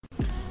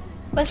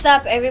What's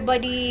up,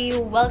 everybody?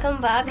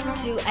 Welcome back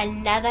to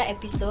another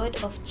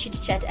episode of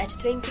Chit Chat at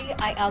 20.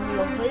 I am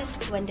your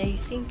host, Wanderi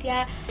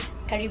Cynthia.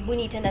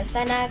 Karibuni tena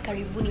sana,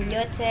 karibuni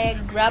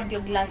nyote. Grab your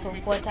glass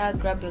of water,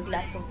 grab your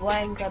glass of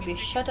wine, grab your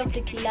shot of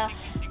tequila,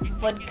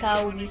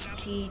 vodka,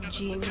 whiskey,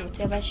 gin,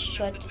 whatever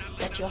shot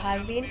that you're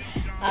having.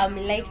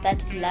 Light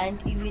that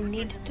blunt if you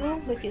need to.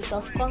 Make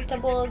yourself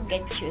comfortable,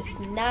 get your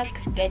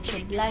snack, get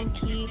your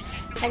blankie,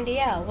 and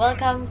yeah,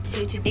 welcome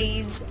to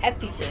today's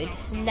episode.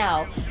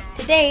 Now,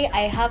 today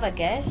I have a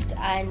guest,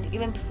 and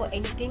even before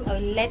anything, I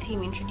will let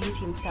him introduce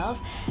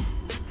himself.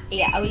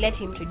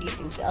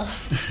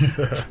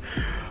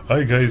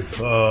 Hi guys,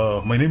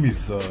 my name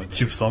is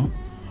Chief Sam.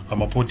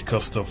 I'm a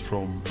podcaster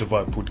from the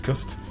Vibe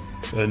Podcast,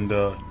 and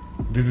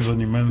this is an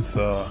immense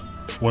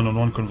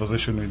one-on-one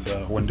conversation with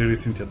Wanderi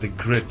Cynthia, the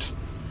great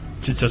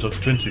Chit Chat at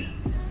 20,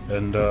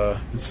 and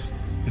it's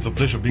a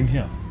pleasure being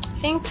here.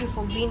 Thank you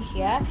for being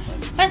here.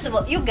 First of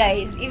all, you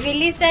guys, if you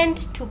listened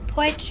to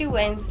Poetry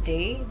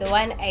Wednesday, the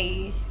one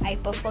I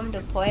performed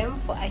a poem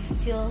for I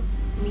Still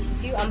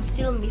Miss You, I'm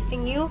Still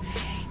Missing You,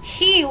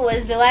 he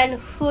was the one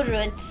who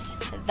wrote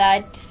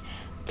that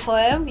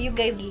poem. You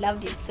guys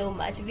loved it so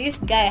much. This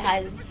guy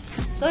has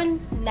so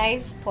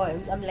nice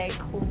poems. I'm like,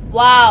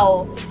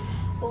 wow.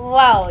 Who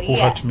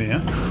hurt me, eh?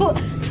 Who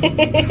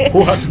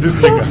hurt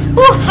this nigga?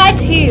 Who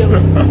hurt him?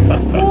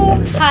 Who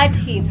hurt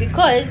him?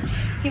 Because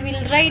he will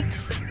write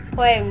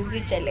poems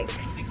which are like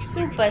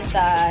super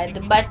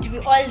sad, but we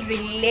all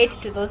relate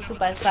to those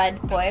super sad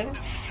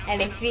poems,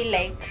 and I feel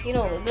like,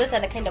 those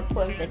are the kind of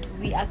poems that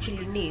we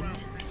actually need.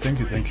 Thank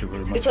you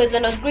very much. Because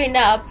when I was growing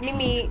up,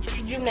 mimi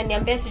sijui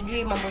mnaniambia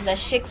sijui mambo za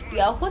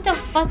Shakespeare. Who the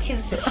fuck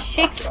is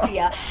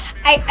Shakespeare?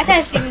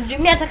 Hata simjui,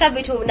 mimi nataka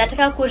vitu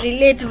nataka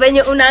kurelate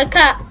venye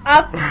unaka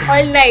up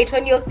all night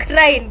when you're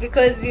crying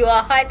because your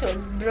heart was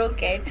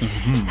broken.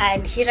 Mm-hmm.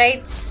 And he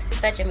writes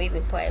such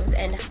amazing poems,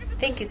 and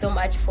thank you so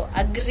much for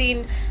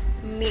agreeing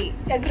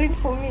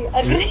for me.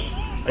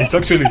 It's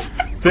actually,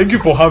 thank you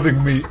for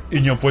having me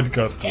in your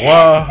podcast.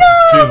 Wow, oh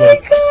Jesus. My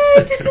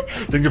God.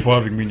 Thank you for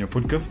having me in your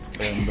podcast,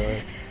 and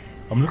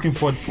I'm looking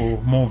forward for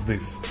more of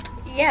this.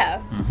 Yeah.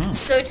 Mm-hmm.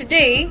 So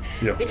today,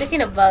 we're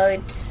talking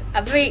about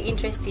a very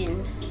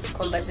interesting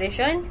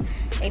conversation.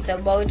 It's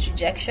about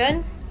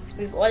rejection.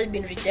 We've all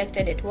been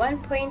rejected at one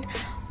point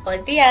or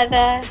the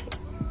other,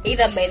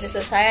 either by the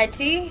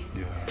society,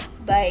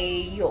 by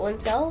your own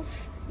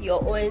self,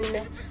 your own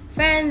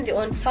friends, your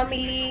own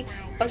family.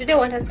 But today I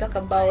want us to talk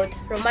about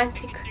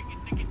romantic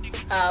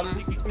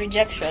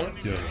rejection.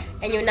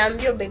 And you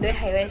naambia by the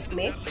highway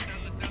make.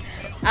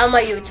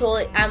 You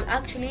told I'm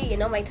actually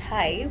my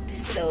type,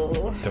 so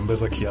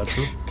Tembeza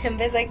kiatu.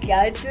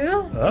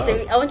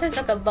 So I want to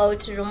talk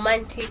about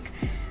romantic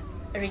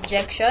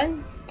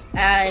rejection,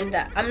 and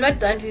I'm not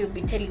the one who will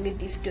be telling you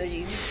these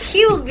stories.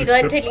 He will be the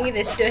one telling you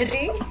the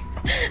story.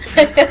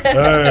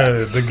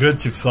 The great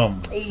Chief Sam.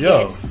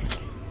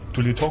 Yes.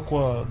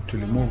 Tulitokwa,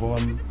 move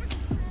on.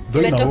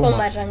 Tumetokwa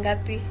mara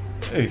ngapi?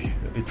 Hey,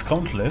 it's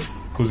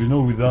countless, because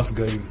with us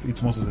guys,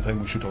 it's most of the time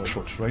we shoot our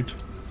shots, right?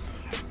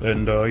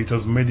 And it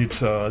has made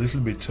it a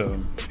little bit.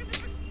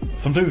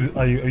 Sometimes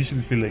I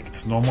usually feel like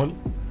it's normal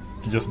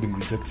to just being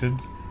rejected.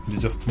 You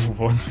just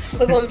move on.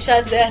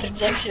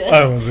 Rejection.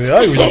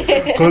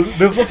 Because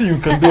there's nothing you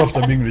can do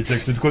after being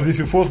rejected. Because if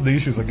you force the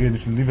issues again,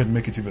 it will even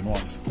make it even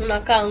worse.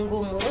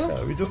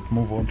 We just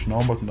move on.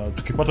 Tunaomba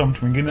tukipata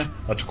mtu mwingine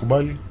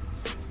atukubali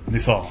ni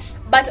sawa.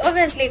 But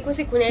obviously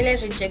kusi kuna ile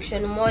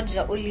rejection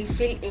moja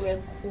ulifeel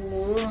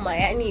imekuuma,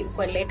 yani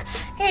uko like,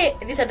 hey,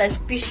 these are the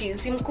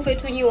species, simkufe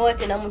tu nyi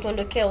wote na mtu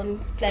ondokea on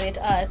planet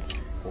Earth.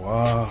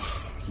 Wow,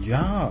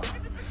 yeah.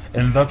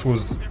 And that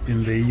was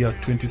in the year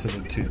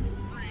 2017.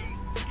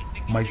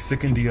 My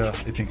second year,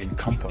 I think, in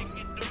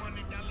campus.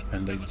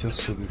 And I just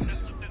saw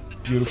this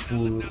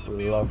beautiful,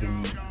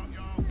 loving,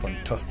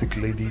 fantastic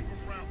lady,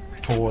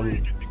 tall.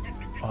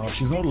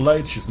 She's not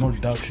light, she's not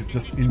dark, she's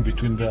just in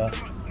between there.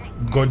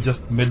 God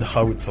just made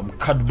her with some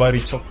Cadbury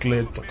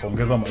chocolate,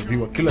 akaongeza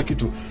maziwa, kila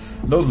kitu.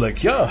 And I was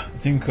like, I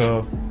think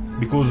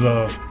because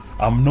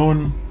I'm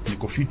known,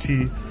 niko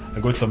fiti,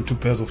 I got some 2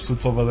 pairs of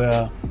suits over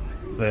there,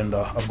 and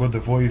I've got the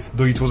voice,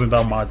 though it wasn't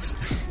that much.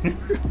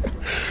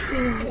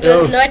 It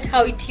was not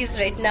how it is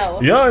right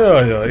now.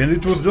 Yeah, and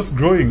it was just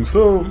growing.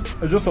 So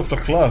just after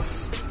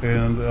class,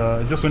 and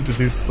I just went to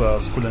this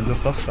school and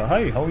just asked her,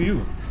 hi, how are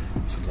you?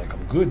 She's like,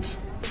 I'm good.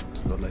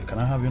 I was like, can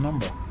I have your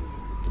number?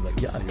 Like,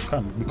 yeah, you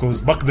can,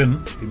 because back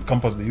then in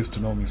campus they used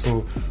to know me.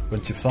 So when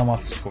Chief Sam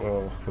asked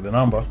for the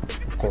number,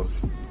 of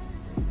course,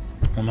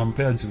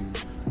 unampea juu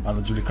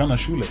anajulikana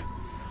shule.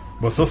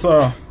 But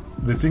sasa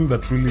the thing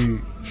that really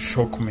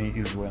shocked me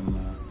is when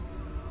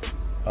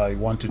I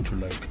wanted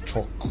to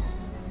talk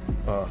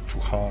to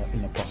her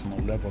in a personal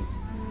level.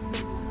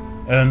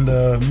 And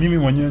mimi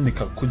mwenyewe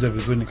nikakuja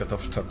vizuri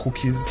nikatafuta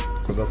cookies,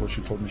 because that's what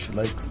she told me she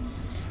likes.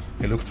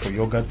 I looked for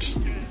yogurt.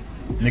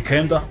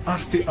 Nikaenda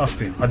aste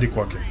hadi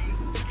kwake.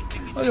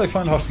 I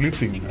found her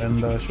sleeping,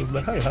 and she was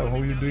like, hi, how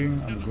are you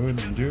doing? I'm good,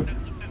 and you?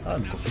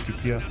 Niko fiti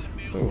pia.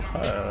 So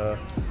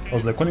I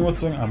was like, when you were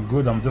saying I'm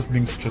good, I'm just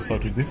being stressed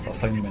out with this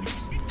assignment.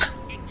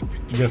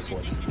 guess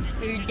what?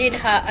 You did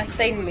her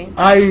assignment.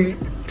 I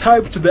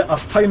typed the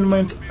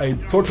assignment, I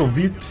thought of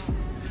it,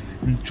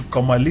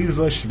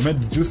 Chukamaliza, she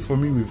made juice for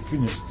me, we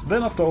finished.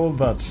 Then after all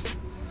that,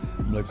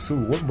 I'm like, so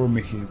what brought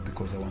me here is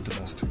because I wanted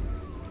us to know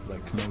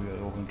you.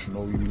 I wanted to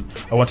know you.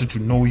 I wanted to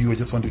know you. I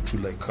just wanted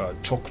to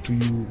talk to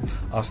you,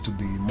 us to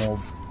be more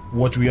of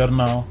what we are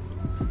now.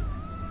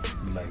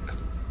 Like,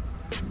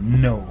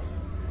 no,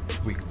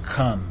 we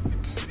can't.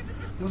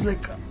 It was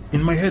like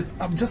in my head,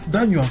 I've just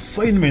done your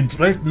assignment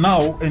right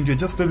now, and you're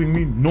just telling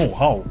me no.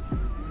 How?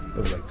 I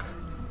was like,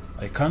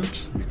 I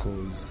can't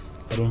because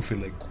I don't feel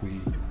like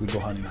we go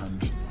hand in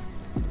hand.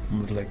 I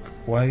was like,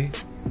 why?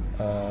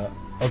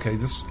 Okay,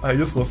 I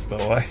just lost her.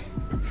 Why?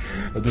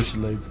 And then she's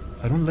like,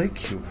 I don't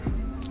like you.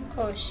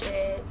 Oh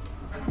shit.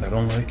 I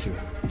don't like you.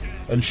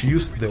 And she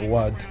used the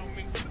word,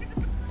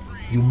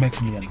 you make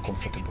me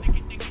uncomfortable.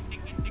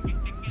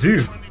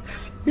 Jeez.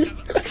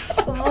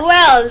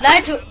 Well,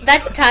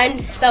 that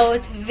turned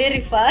south very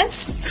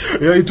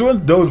fast. Yeah, it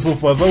went down so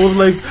fast. I was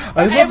like,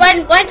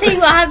 one time you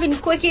were having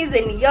cookies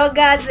and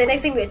yogurt, the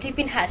next time you were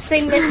tipping her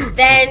assignment,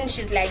 then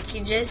she's like,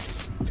 you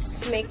just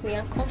make me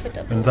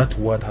uncomfortable. And that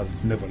word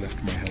has never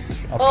left my head.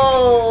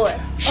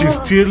 She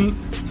still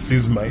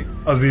sees my,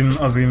 as in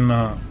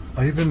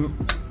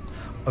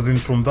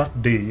from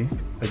that day,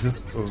 I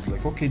was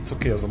like, okay, it's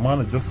okay. As a man,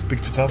 I just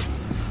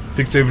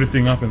picked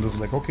everything up and was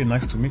like, okay,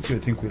 nice to meet you. I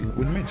think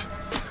we'll meet.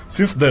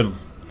 Since then,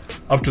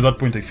 up to that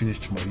point, I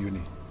finished my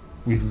uni.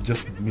 We'll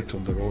just meet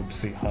on the road,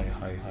 say hi.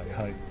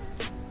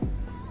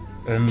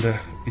 And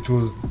it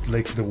was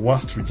like the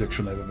worst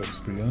rejection I've ever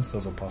experienced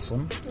as a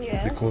person.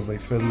 Yes. Because I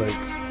felt like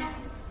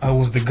I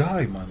was the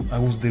guy, man. I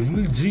was the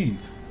real G.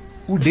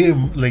 Ude,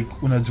 like,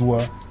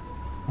 unajua,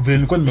 vile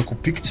nilikuwa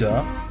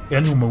nimekupicture,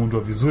 yani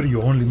umeundwa vizuri,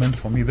 you're only meant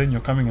for me, then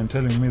you're coming and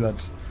telling me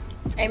that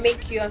I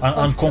make you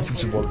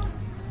uncomfortable.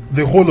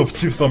 The whole of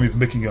Chief Sam is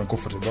making you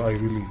uncomfortable.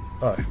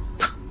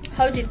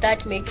 How did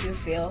that make you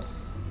feel?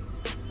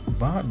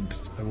 Bad.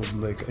 I was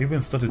like, I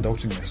even started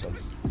doubting myself.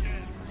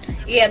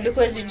 Yeah,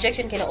 because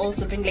rejection can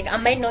also bring like,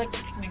 am I not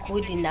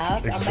good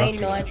enough? Exactly.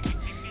 Am I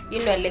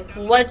not, like,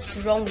 what's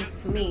wrong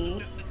with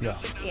me?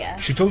 Yeah.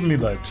 She told me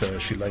that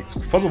she likes.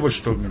 First of all,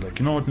 she told me like,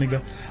 you know what,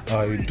 nigga,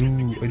 I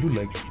do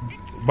like.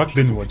 Back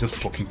then we were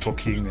just talking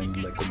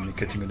and like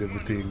communicating and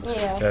everything.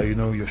 Yeah.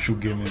 Your shoe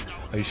game.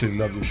 I usually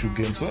love your shoe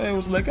game. So I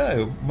was like,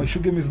 my shoe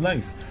game is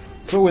nice.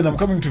 So when I'm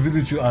coming to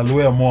visit you, I'll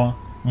wear more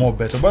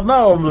better. But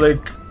now I'm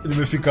like, I'm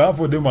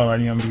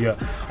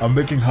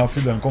making her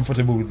feel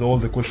uncomfortable with all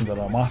the questions that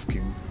I'm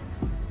asking.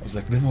 I was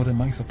like, then what am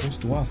I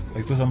supposed to ask?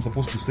 I thought I'm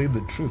supposed to say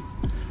the truth.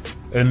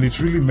 And it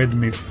really made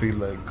me feel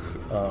like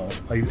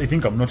I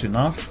think I'm not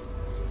enough.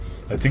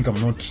 I think I'm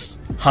not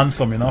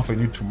handsome enough. I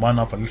need to man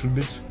up a little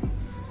bit.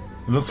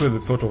 And that's where the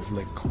thought of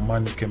like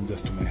money came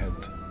just to my head.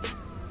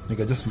 Like,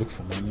 I just look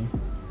for money.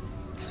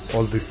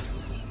 All this.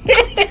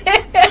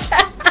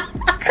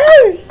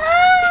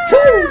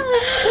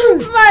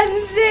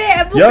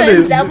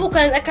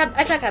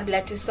 Hata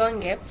kabla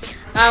tusonge,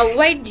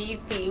 why do you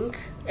think,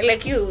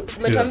 like you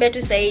umetuambia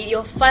to say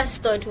your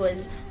first thought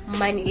was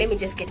money, let me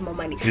just get more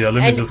money. Let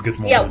me just get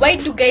more money. Why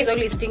do guys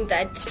always think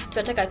that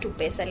tunataka tu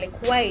pesa? Like,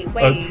 why?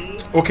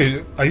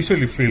 Okay, I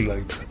usually feel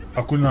like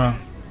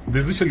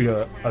there's usually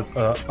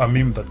a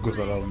meme that goes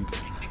around.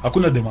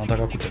 Hakuna dema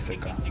anataka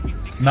kuteseka.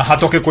 Na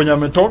hatoke kwenye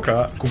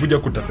ametoka kukuja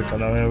kuteseka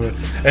na wewe.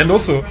 And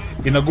also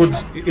in a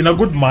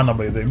good manner,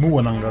 by the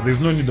way. There's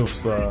no need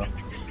of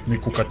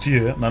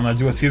nikukatie na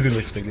najua sizi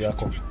lifestyle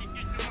yako.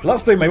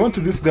 Last time I went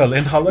to this girl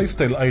and her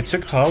lifestyle, I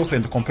checked her house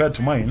and compared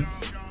to mine.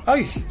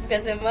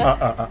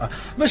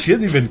 No, she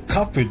had even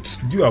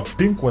carpet, a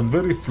pink one,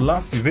 very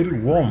fluffy, very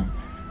warm.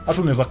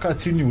 Hata unaweza kaa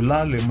chini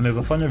ulale,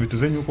 mnaweza fanya vitu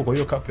zenyu huko kwa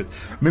hiyo carpet.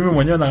 Mimi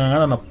mwenyewe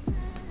nangangana na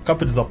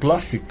carpet za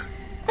plastic.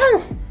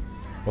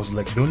 I was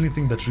like, the only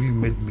thing that really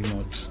made me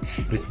not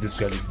reach this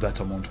girl is that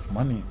amount of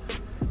money.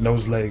 And I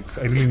was like,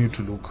 I really need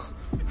to look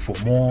for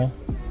more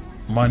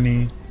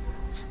money,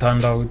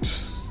 stand out,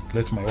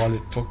 let my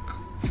wallet talk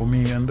for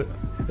me and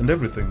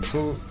everything.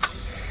 So,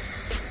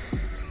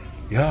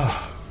 yeah.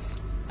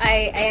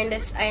 I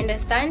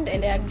understand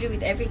and I agree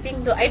with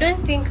everything. Though I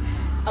don't think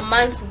a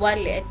man's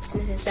wallet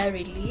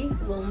necessarily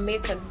will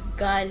make a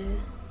girl,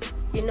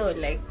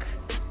 like,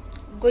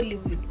 go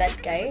live with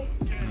that guy.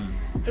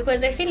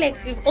 Because I feel like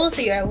if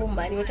also you're a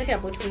woman, we're talking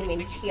about women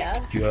here.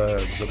 Yeah,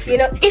 exactly.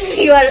 If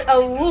you are a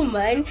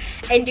woman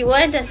and you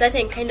want a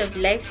certain kind of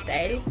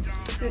lifestyle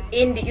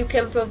and you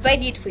can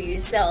provide it for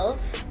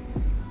yourself,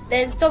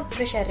 then stop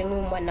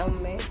pressuring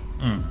mwanaume.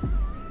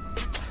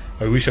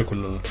 I wish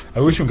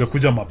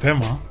ungekuja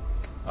mapema.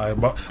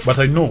 But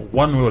I know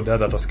one way or the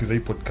other atasikiza hii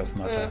podcast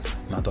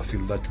na ata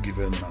feel that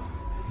given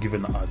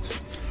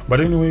urge. But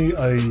anyway,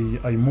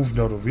 I moved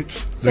out of it.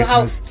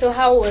 So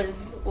how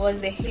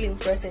was the healing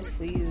process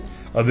for you?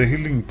 The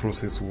healing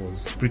process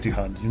was pretty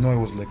hard. I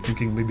was like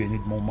thinking maybe I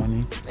need more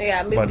money.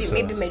 Yeah,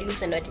 maybe my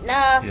looks are not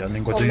enough. Yeah,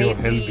 ningoje your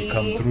help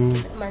come through.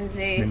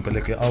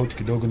 Nimpeleke out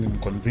kidogo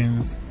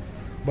nimconvince.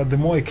 But the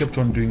more I kept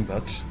on doing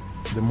that,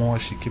 the more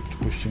she kept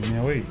pushing me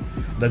away.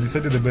 And I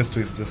decided the best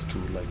way is just to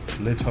like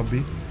let her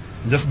be.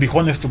 Just be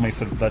honest to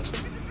myself that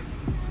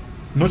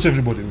not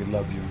everybody will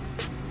love you.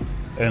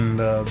 And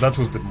that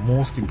was the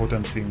most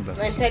important thing. That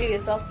and tell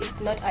yourself it's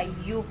not a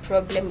you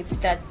problem, it's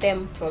that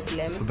them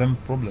problem. It's a them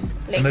problem.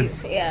 Like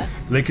and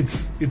like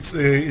it's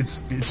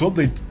what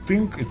they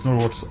think. It's not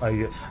what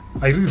I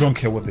really don't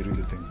care what they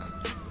really think.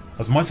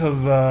 As much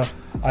as I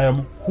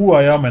am who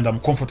I am and I'm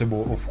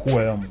comfortable of who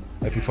I am,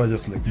 I prefer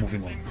just like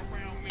moving on.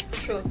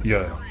 True.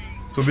 Yeah.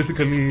 So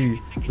basically,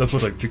 that's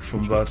what I picked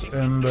from that.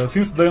 And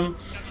since then,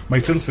 my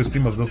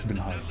self-esteem has just been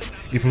high.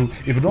 If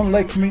you don't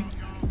like me,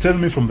 tell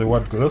me from the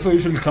word go. That's why I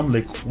usually come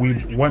like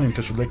with one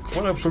intention. Like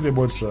what I've told you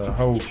about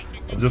how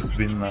I've just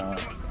been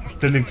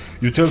telling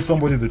you, tell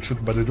somebody the truth,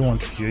 but they don't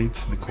want to hear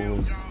it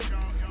because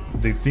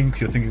they think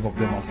you're thinking of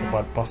them as a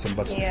bad person.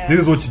 But this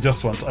is what you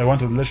just want. I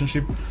want a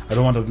relationship. I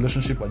don't want a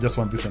relationship. I just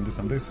want this and this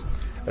and this.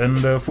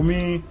 And for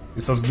me,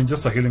 it has been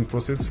just a healing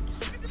process.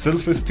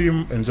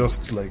 Self-esteem and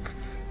just like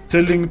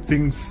telling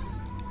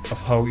things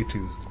as how it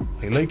is.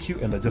 I like you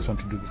and I just want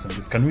to do this and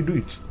this. Can we do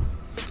it?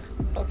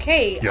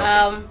 Okay.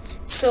 Yeah.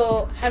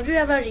 So have you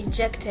ever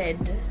rejected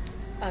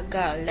a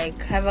girl? Like,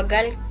 have a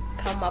girl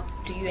come up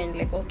to you and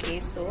like,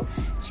 okay, so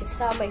Chief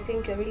Sam, I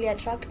think you're really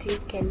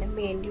attractive. Can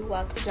me and you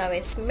work?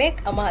 Tunawe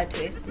smek ama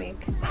hatuwe smek?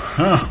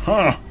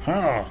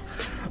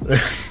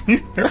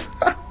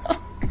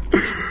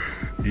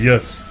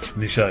 Yes,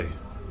 Nishai.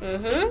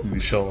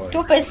 Nishawai.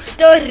 Tupe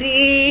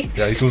story.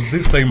 Yeah, it was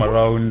this time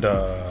around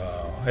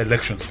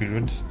elections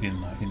period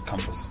in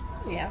campus.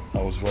 Yeah.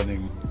 I was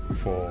running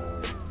for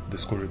the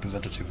school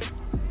representative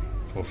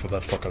for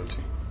that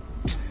faculty.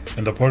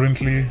 And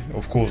apparently,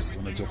 of course,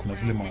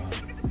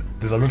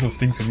 there's a lot of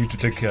things you need to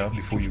take care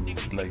before you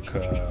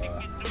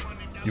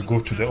you go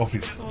to the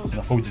office.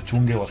 Inafaa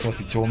ujichunge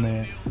wasiwasi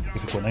chome,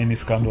 usikuwa na any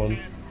scandal.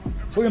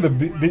 So in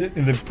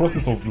the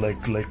process of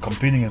like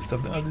campaigning and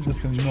stuff, then I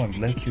just I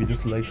like you,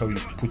 just like how you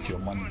put your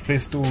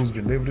manifestos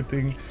and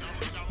everything.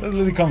 That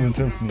lady comes and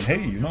tells me,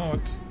 hey, you know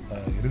what?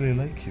 I really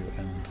like you,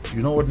 and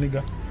you know what,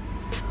 nigga?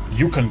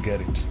 You can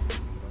get it.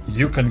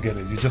 You can get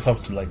it. You just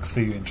have to like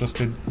say you're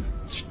interested.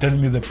 Tell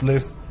me the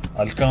place.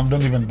 I'll come.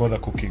 Don't even bother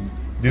cooking.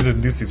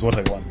 This is what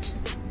I want.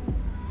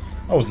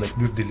 I was like,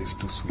 this deal is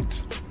too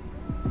sweet.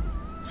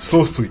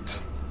 So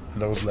sweet.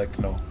 And I was like,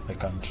 no, I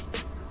can't.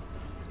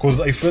 Because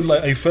I felt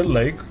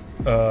like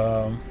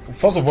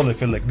first of all, I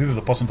felt like this is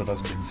a person that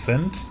has been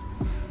sent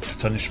to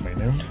tarnish my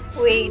name.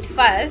 Wait,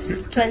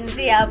 first,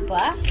 tuanzie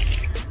hapa.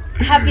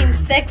 Having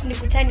sex ni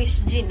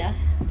kutanish jina.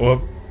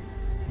 Or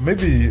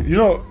maybe,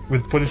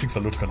 with politics a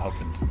lot can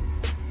happen.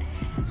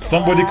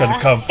 Somebody can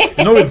come.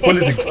 With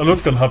politics a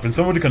lot can happen.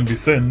 Somebody can be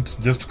sent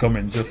just to come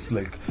and just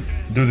like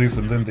do this,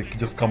 and then they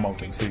just come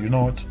out and say, you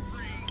know what?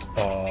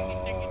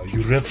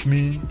 You raped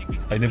me.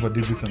 I never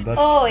did this and that.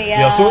 Oh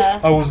yeah. Yeah. So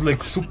I was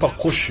like super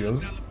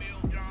cautious,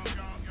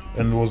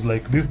 and was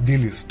like, this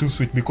deal is too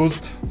sweet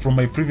because from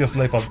my previous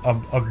life,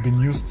 I've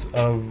gotten used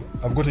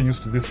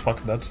to this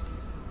fact that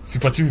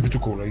sipatiwi vitu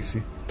kwa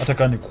urahisi. Hata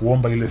kama ni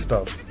kuomba ile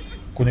stuff,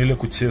 kuna ile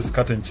kuchase,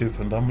 cut and chase,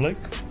 and I'm like,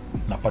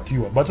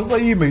 napatiwa. But sasa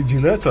hii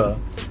imejileta,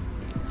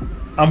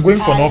 I'm going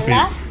for an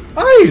office.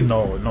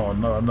 No.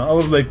 I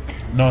was like,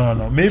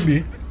 no.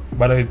 Maybe,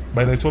 but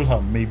I told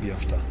her maybe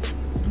after.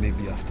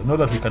 Not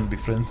that we can be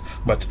friends,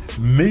 but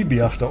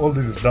maybe after all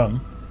this is done,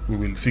 we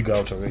will figure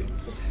out a way.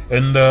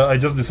 And I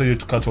just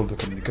decided to cut all the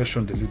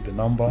communication, delete the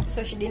number.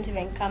 So she didn't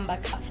even come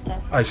back after.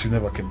 She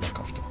never came back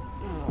after.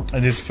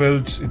 And it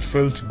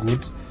felt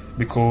good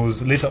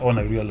because later on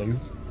I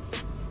realized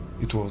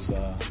it was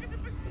a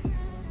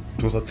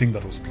thing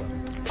that was planned.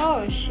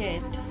 Oh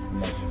shit.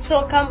 Imagine.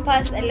 So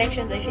campus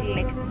elections are actually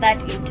like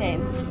that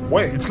intense.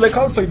 Why? It's like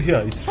outside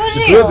here. It's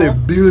real? where they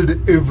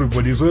build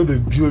everybody. It's where they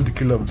build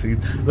kila msee.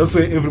 That's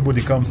where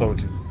everybody comes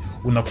out in.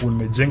 Unakuwa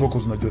umejengwa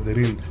kwa unajua the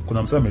real.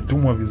 Kuna msee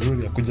ametumwa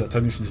vizuri akuja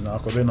tarnish jina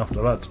lako, then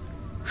after that.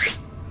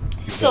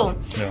 So,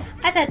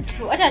 hata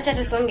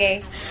chache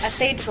songe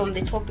aside from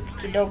the topic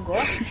kidogo.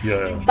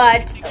 Yeah.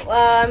 But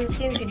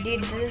since you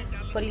did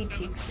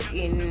politics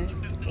in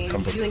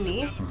Campus.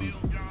 uni,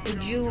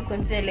 would you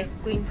consider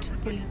like going to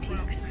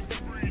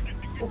politics?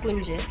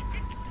 Ukunje?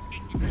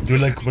 Do you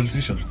like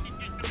politicians?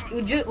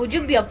 Would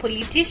you be a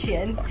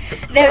politician?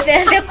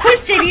 The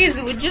question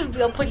is, would you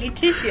be a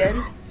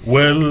politician?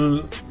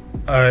 Well,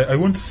 I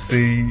won't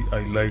say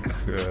I like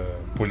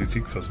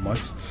politics as much,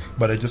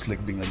 but I just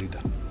like being a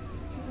leader.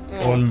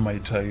 All my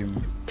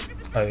time,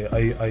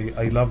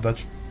 I love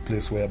that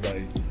place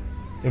whereby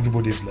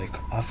everybody is like,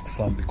 ask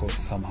Sam because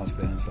Sam has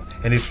the answer,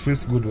 and it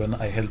feels good when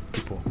I help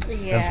people.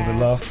 Yeah. And for the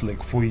last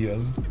like 4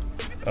 years,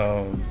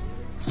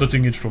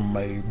 starting it from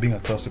my being a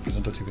class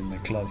representative in my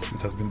class,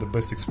 it has been the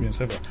best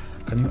experience ever.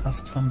 Can you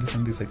ask Sam this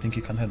and this? I think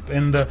he can help.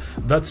 And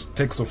that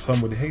text of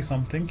somebody, hey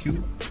Sam, thank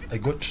you, I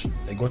got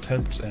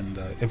helped, and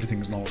everything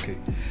is now okay.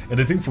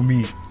 And I think for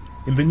me,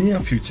 in the near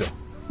future,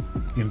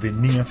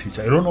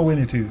 I don't know when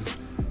it is,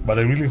 but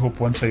I really hope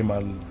one time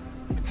I'll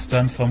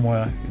stand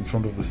somewhere in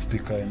front of the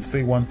speaker and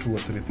say 1, 2 or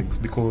 3 things,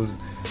 because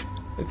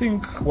I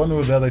think one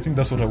or the other, I think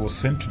that's what I was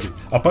sent to do.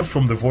 Apart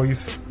from the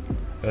voice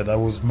that I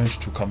was meant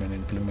to come and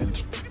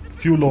implement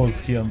few laws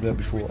here and there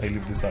before I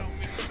leave this up.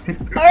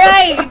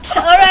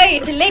 all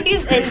right,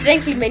 ladies and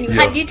gentlemen, you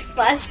had it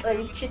first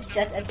on Chit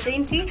Chat at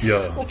 20.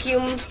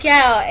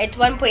 Ukimsikia at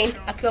one point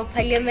akiwa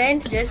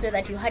parliament, just know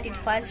that you had it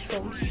first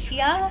from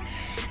here.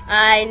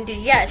 And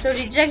yeah, so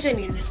rejection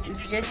is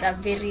just a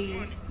very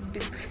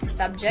big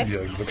subject. Yeah,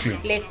 exactly.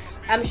 Like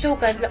I'm sure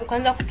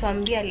ukaanza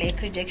kutuambia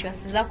like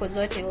rejections zako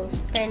zote, will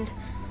spend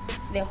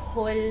the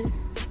whole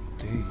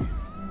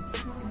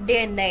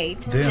day and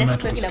night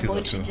just talking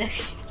about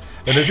rejection.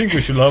 And I think we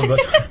should have that.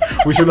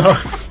 We should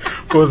have,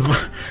 cause,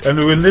 and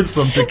we will need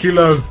some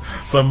tequilas,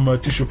 some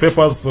tissue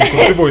papers,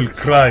 because people will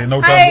cry. Now,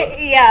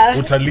 yeah.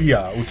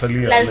 Utalia.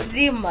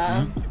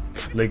 Lazima.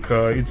 Like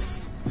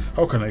it's,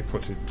 how can I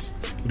put it?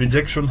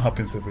 Rejection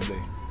happens every day.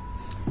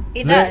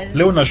 It does.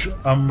 Leona,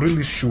 I'm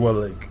really sure,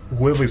 like,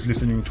 whoever is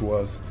listening to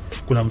us,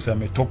 kuna mse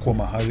ametokwa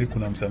mahali,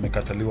 kuna mse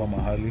amekataliwa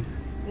mahali.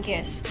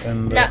 Yes.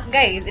 And now,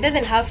 guys, it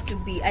doesn't have to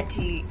be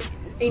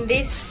in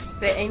this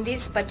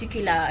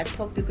particular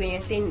topic when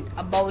you're saying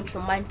about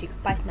romantic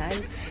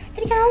partners.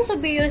 It can also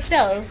be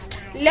yourself.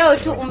 Leo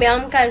tu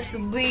umeamka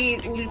asubuhi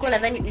ulikuwa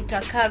nadhani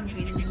utakaa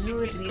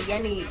vizuri,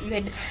 yani you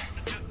had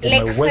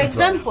like for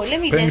example,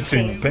 let me just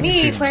say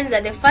me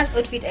kwanza, the first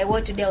outfit I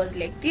wore today, I was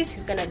like, this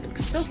is gonna look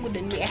so good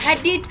on me. I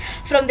had it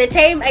from the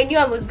time I knew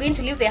I was going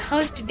to leave the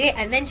house today,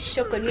 and then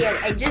shock on me, and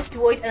I just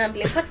wore it and I'm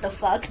like, what the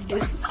fuck,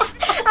 dude?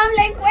 I'm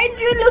like, why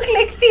do you look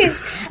like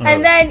this?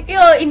 And then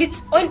in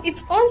its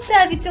own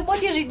self, it's your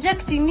body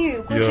rejecting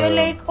you because you're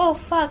like, oh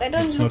fuck, I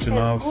don't look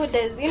as good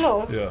as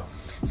Yeah.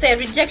 So a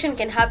rejection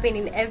can happen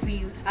in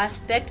every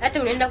aspect.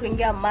 Hata unaenda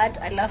kuingia mat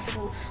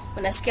alafu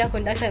unasikia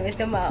conductor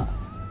amesema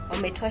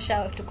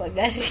umetosha tu kwa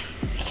gari.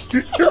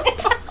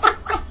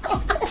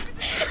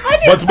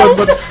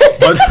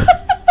 but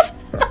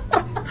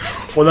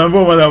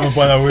unaambiwa wala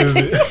mpana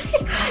wewe.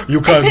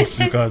 You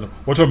can't.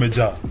 Watu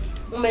wamejaa.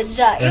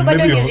 Hiyo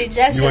bado ni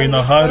rejection. You are in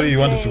a hurry, you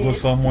want to go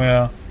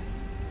somewhere.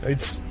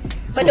 It's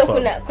bado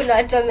kuna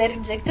watu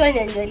wamerejectwa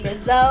nywele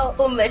zao,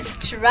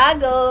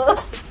 struggle.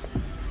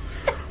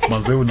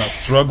 Manze una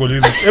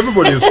struggle.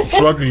 Everybody is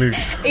struggling.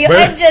 Your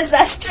edges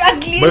are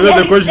struggling.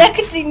 But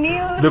rejecting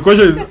you. The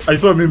question is, I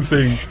saw him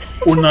saying,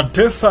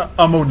 unatesa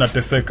ama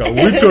unateseka?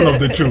 Which one of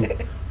the two?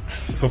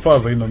 So far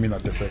as I know, mimi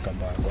nateseka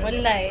mbaya.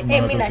 Wallahi,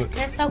 mimi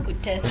natesa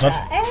kutesa.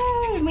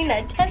 Mimi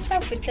natesa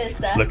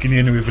kutesa. Lakini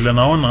anyway vile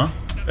naona,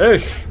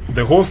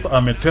 the host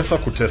ametesa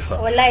kutesa.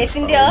 Wallahi, si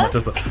ndio?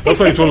 That's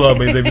why I told her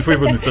by the before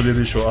even we started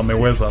the show,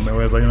 ameweza.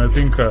 And I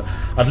think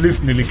at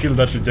least nearly kill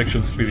that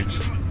rejection spirit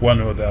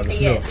one way or the other.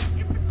 Yes.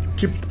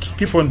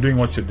 Keep on doing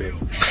what you're doing.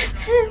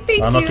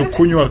 Thank and you.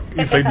 Anatukunywa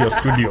inside your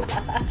studio.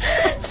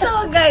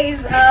 So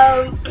guys,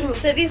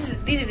 so this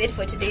is it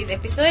for today's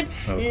episode.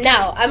 Okay.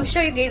 Now, I'm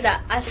sure you guys are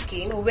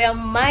asking where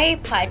my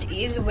part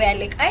is, where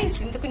like I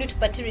seem to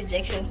party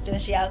rejection story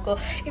yako.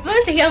 If you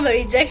want to hear my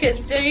rejection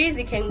stories,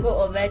 you can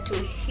go over to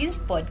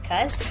his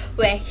podcast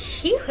where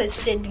he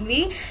hosted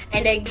me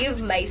and I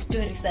give my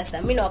story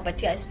sasa. Mimi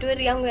nawapatia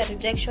story yangu ya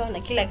rejection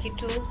na kila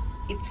kitu.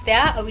 It's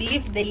there. I will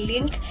leave the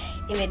link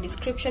in the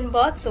description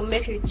box, so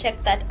make sure you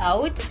check that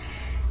out.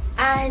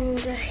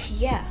 And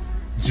yeah,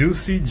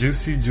 juicy.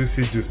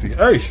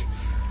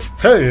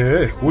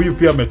 Hey, huyu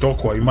pia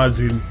ametokwa.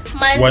 Imagine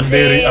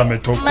Wanderi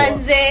ametokwa,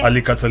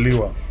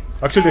 alikataliwa.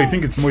 Actually, I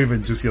think it's more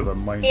even juicier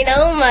than mine.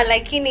 Inauma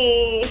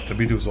lakini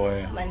tabidi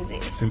uzoe. Manze.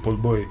 Simple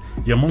boy.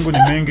 Ya Mungu ni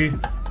mengi.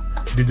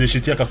 DJ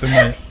Shitia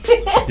kasema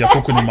ya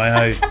kuku ni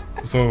mayai.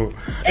 So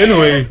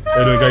anyway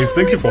guys,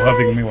 thank you for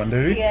having me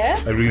Wanderi.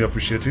 Yes. I really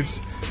appreciate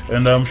it.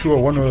 And I'm sure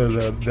one way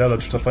or the other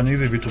tutafanya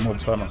hizi vitu mob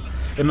sana.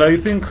 And I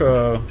think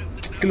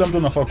kila mtu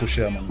anafaa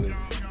kushare manze.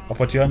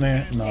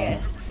 Apatiane na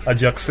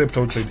aji accept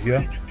outside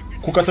here.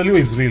 Kukataliwa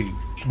is real.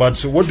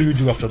 But what do you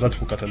do after that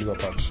kukataliwa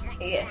part?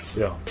 Yes.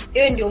 Yeah.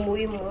 Hiyo ndio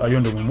muhimu.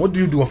 What do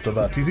you do after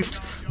that?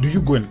 Do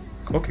you go and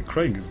okay,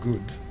 crying is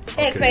good.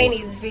 Okay, crying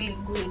is really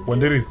good.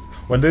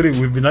 Wanderi,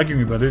 we've been arguing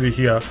with Wanderi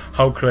here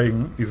how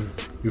crying is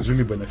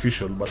really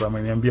beneficial, but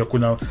ameniambia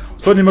kuna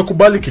so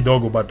nimekubali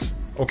kidogo, but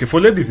okay, for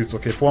ladies it's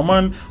okay. For a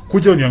man,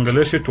 kuja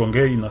uniongeleshe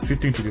tuongee in a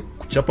sitting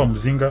kuchapa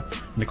mzinga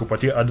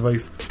nikupatie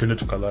advice twende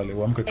tukalale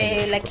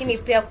uamke lakini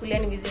pia kulia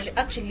ni vizuri.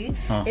 Actually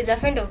there's a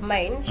friend of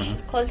mine,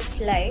 she's called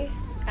Sly,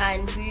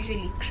 and we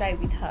usually cry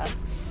with her.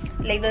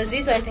 Like there was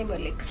this one time we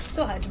were like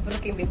so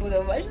heartbroken, the both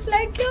of us. She's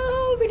like,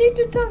 yo, we need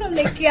to talk. I'm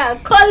like, yeah,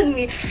 call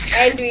me.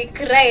 And we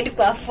cried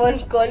kwa phone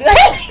call.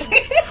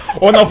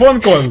 On a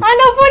phone call? On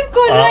a phone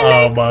call.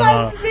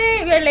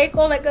 We're like,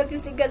 oh my god,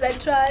 these niggas are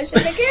trash.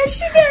 I'm like, yeah,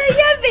 sugar,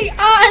 yeah, they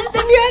are. And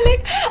then we're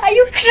like, are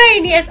you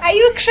crying? Yes. Are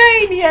you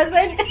crying? Yes.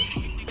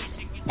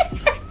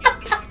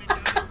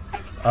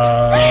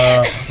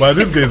 And but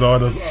these guys are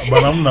others.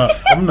 But I'm not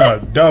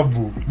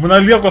dabu.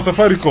 Munalia kwa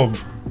Safaricom.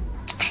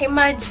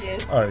 Imagine.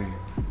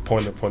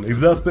 Pole. Is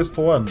there space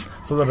for one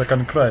so that I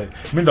can cry?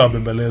 Mimi ndo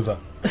abembeleza.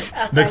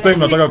 Next time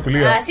nataka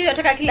kulia. Si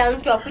nataka kila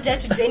mtu akuja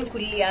to join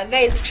kulia.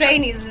 Guys,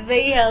 crying is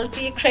very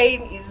healthy.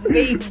 Crying is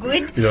very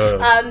good.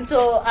 Yeah.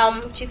 So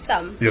Chief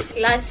Sam. Yes.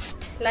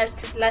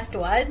 Last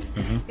words.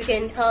 You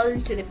can tell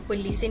to the people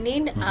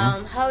listening.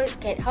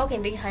 How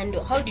can they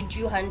handle? How did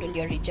you handle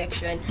your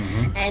rejection?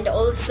 And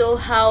also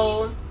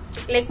how.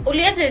 Like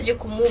uliweza you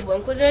could move on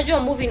because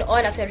unajua moving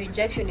on after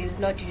rejection is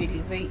not usually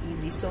very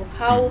easy. So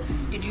how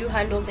did you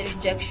handle the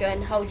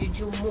rejection? How did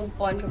you move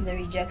on from the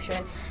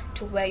rejection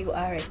to where you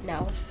are right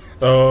now?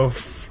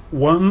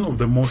 One of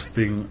the most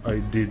thing I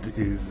did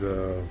is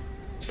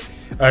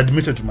I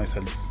admitted to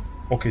myself,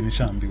 okay,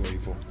 nishaambiwa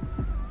hivyo.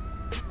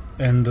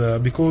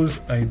 And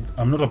because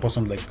I'm not a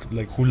person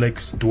like who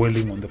likes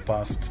dwelling on the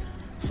past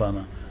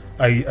sana.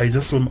 I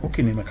just told,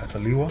 okay,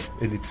 nimekataliwa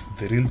and it's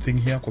the real thing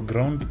here kwa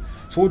ground.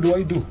 So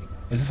what do?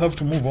 I just have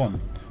to move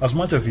on. As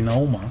much as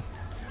inauma,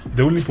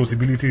 the only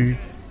possibility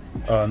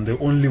and the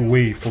only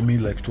way for me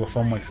like to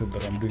affirm myself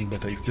that I'm doing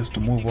better is just to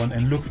move on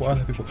and look for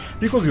other people.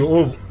 Because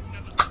we're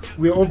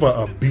over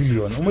 1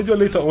 billion. Umejua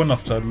later on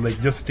after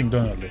like just sitting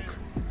down and like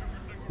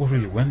what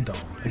really went down.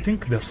 I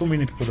think there are so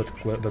many people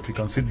that we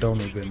can sit down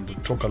with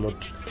and talk a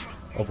lot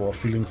of our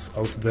feelings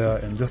out there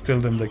and just tell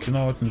them like, you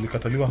know what,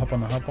 nilikataliwa hapa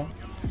na hapa.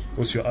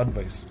 What's your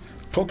advice?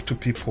 Talk to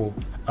people,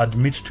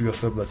 admit to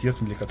yourself that yes,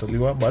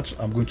 nilikataliwa, but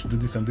I'm going to do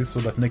this and this so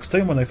that next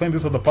time when I find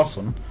this other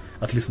person,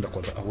 at least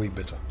ndakuwa way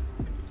better.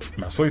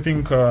 Now, so I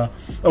think,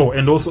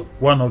 and also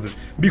one other,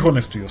 be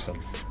honest to yourself.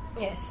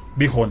 Yes.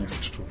 Be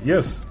honest too.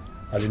 Yes,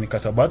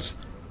 alinikata, but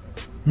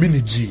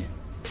mini G,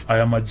 I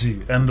am a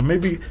G, and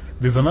maybe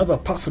there's another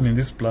person in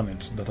this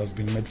planet that has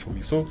been made for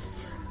me. So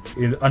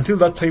until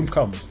that time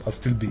comes, I'll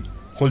still be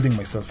holding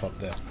myself up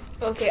there.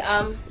 Okay,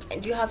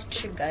 do you have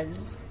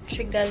triggers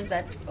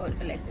that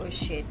like, oh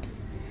shit,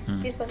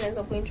 this person is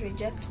not going to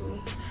reject me?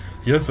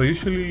 Yes, I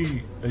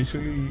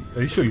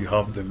usually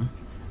have them,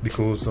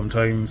 because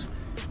sometimes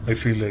I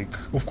feel like,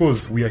 of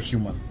course, we are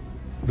human.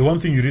 The one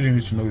thing you really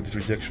need to know with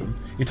rejection,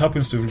 it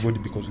happens to everybody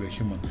because we are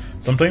human.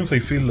 Sometimes I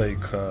feel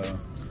like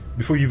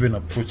before you even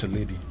approach a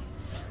lady,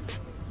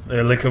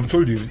 like I've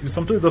told you,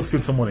 sometimes you just feel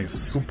someone is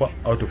super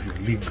out of your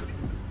league.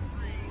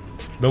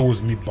 That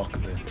was me back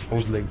then. I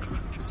was like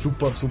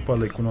super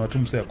like kuna watu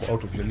mse yako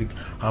out of your league.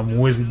 I'm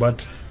wezi,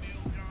 but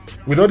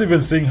without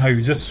even saying how,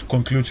 you just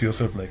conclude to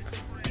yourself like,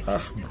 bro,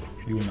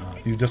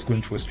 you're just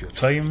going to waste your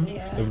time.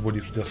 Yeah.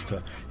 Everybody's just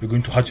you're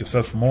going to hurt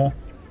yourself more.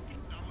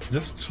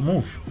 Just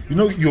move. You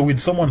know, you're with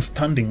someone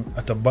standing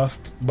at a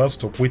bus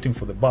stop waiting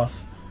for the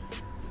bus,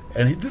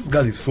 and this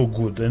girl is so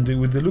good and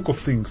with the look of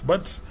things,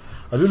 but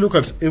as you look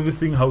at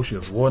everything, how she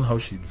has worn, how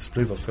she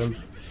displays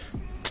herself,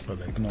 I'm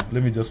like, no,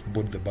 let me just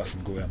board the bus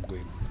and go where I'm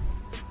going.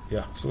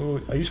 Yeah, so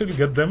I usually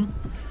get them,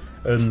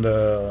 and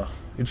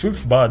it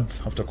feels bad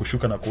after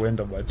kushuka na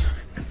kuenda, but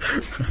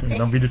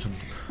inabidi to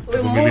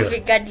we move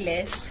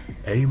regardless.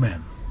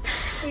 Amen.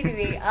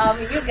 Anyway,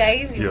 you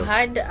guys, you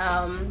had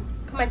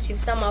kama Chief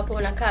Sam hapo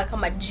unakaa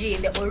kama G,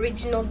 the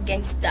original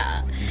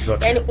gangster.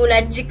 Exactly. And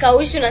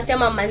unajikausha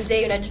unasema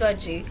manze, unajua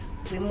G.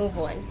 We move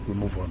on.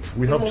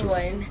 We have move to.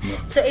 On.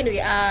 Yeah. So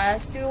anyway,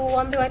 so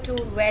waambie watu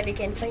where they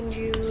can find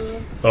you.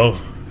 Oh,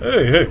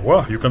 hey,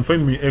 wow, you can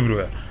find me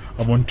everywhere.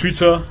 I'm on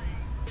Twitter,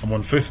 I'm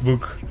on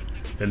Facebook,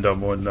 and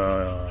I'm on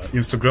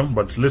Instagram.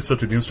 But let's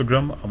start with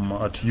Instagram. I'm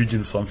at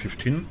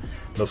EugeneSam15.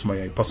 That's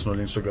my personal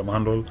Instagram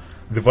handle.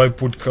 The Vibe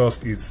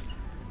Podcast is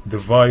The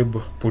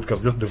Vibe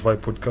Podcast, just The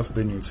Vibe Podcast.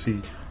 Then you'll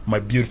see my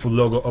beautiful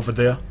logo over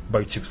there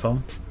by Chief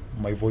Sam.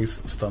 My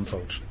voice stands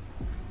out.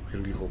 I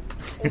really hope.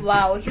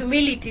 Wow,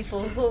 humility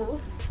for who?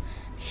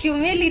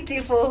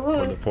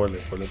 Pole.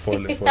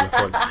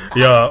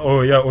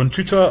 Yeah, on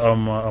Twitter,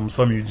 I'm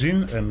Sam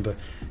Eugene, and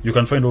you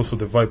can find also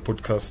the Vibe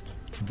Podcast,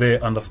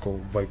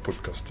 _Vibe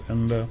Podcast.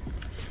 And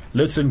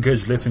let's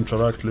engage, let's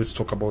interact, let's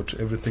talk about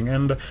everything,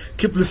 and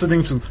keep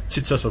listening to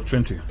Chit Chat of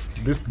 20.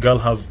 This girl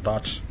has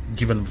that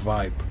given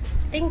vibe.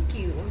 Thank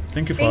you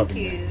for having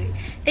me.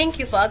 Thank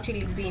you for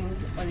actually being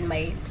on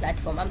my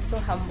platform. I'm so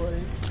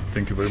humbled.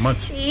 Thank you very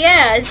much.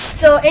 Yes.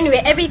 So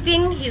anyway,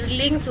 everything, his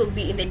links will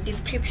be in the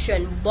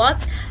description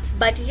box.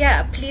 But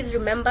yeah, please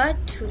remember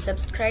to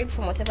subscribe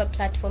from whatever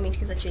platform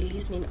it is that you're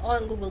listening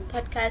on. Google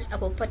Podcast,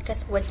 Apple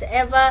Podcast,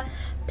 whatever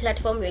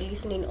platform you're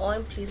listening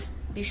on, please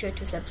be sure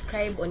to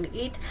subscribe on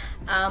it.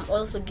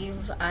 Also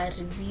give a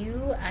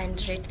review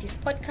and rate this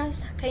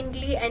podcast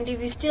kindly. And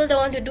if you still don't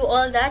want to do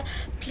all that,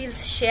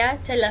 please share,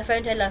 tell a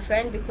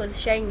friend,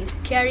 because sharing is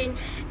caring,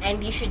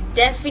 and you should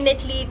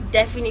definitely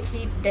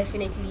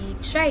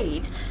try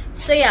it.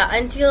 So yeah,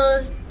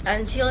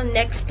 until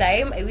next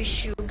time, I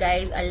wish you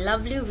guys a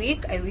lovely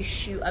week. I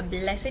wish you a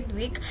blessed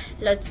week,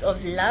 lots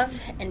of love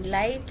and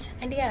light,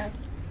 and yeah,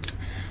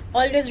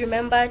 always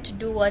remember to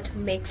do what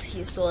makes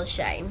his soul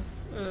shine.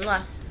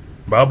 Mwah.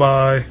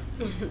 Bye.